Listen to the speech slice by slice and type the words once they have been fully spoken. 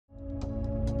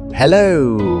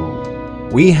Hello!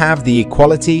 We have the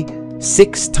equality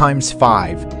 6 times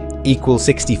 5 equals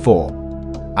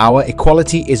 64. Our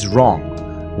equality is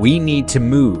wrong. We need to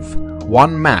move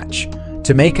one match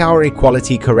to make our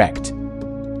equality correct.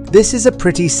 This is a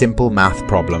pretty simple math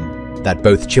problem that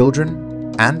both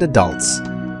children and adults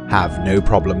have no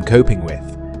problem coping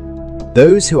with.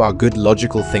 Those who are good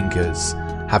logical thinkers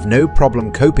have no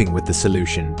problem coping with the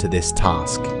solution to this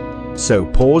task. So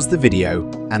pause the video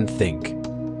and think.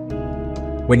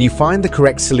 When you find the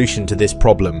correct solution to this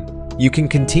problem, you can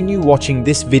continue watching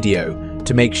this video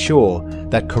to make sure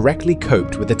that correctly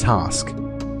coped with the task.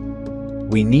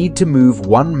 We need to move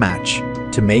one match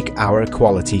to make our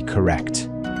equality correct.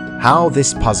 How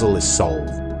this puzzle is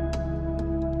solved.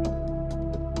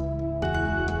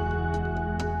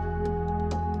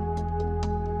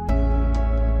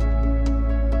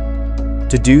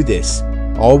 To do this,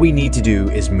 all we need to do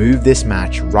is move this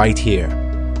match right here.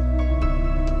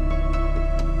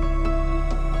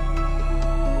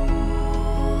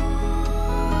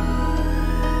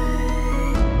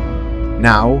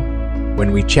 Now,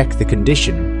 when we check the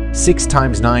condition, 6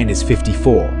 times 9 is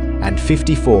 54, and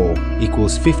 54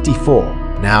 equals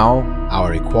 54. Now,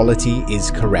 our equality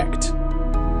is correct.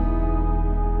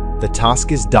 The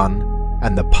task is done,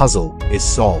 and the puzzle is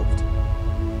solved.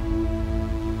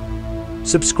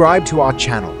 Subscribe to our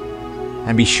channel,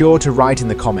 and be sure to write in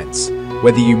the comments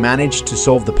whether you managed to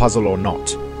solve the puzzle or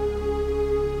not.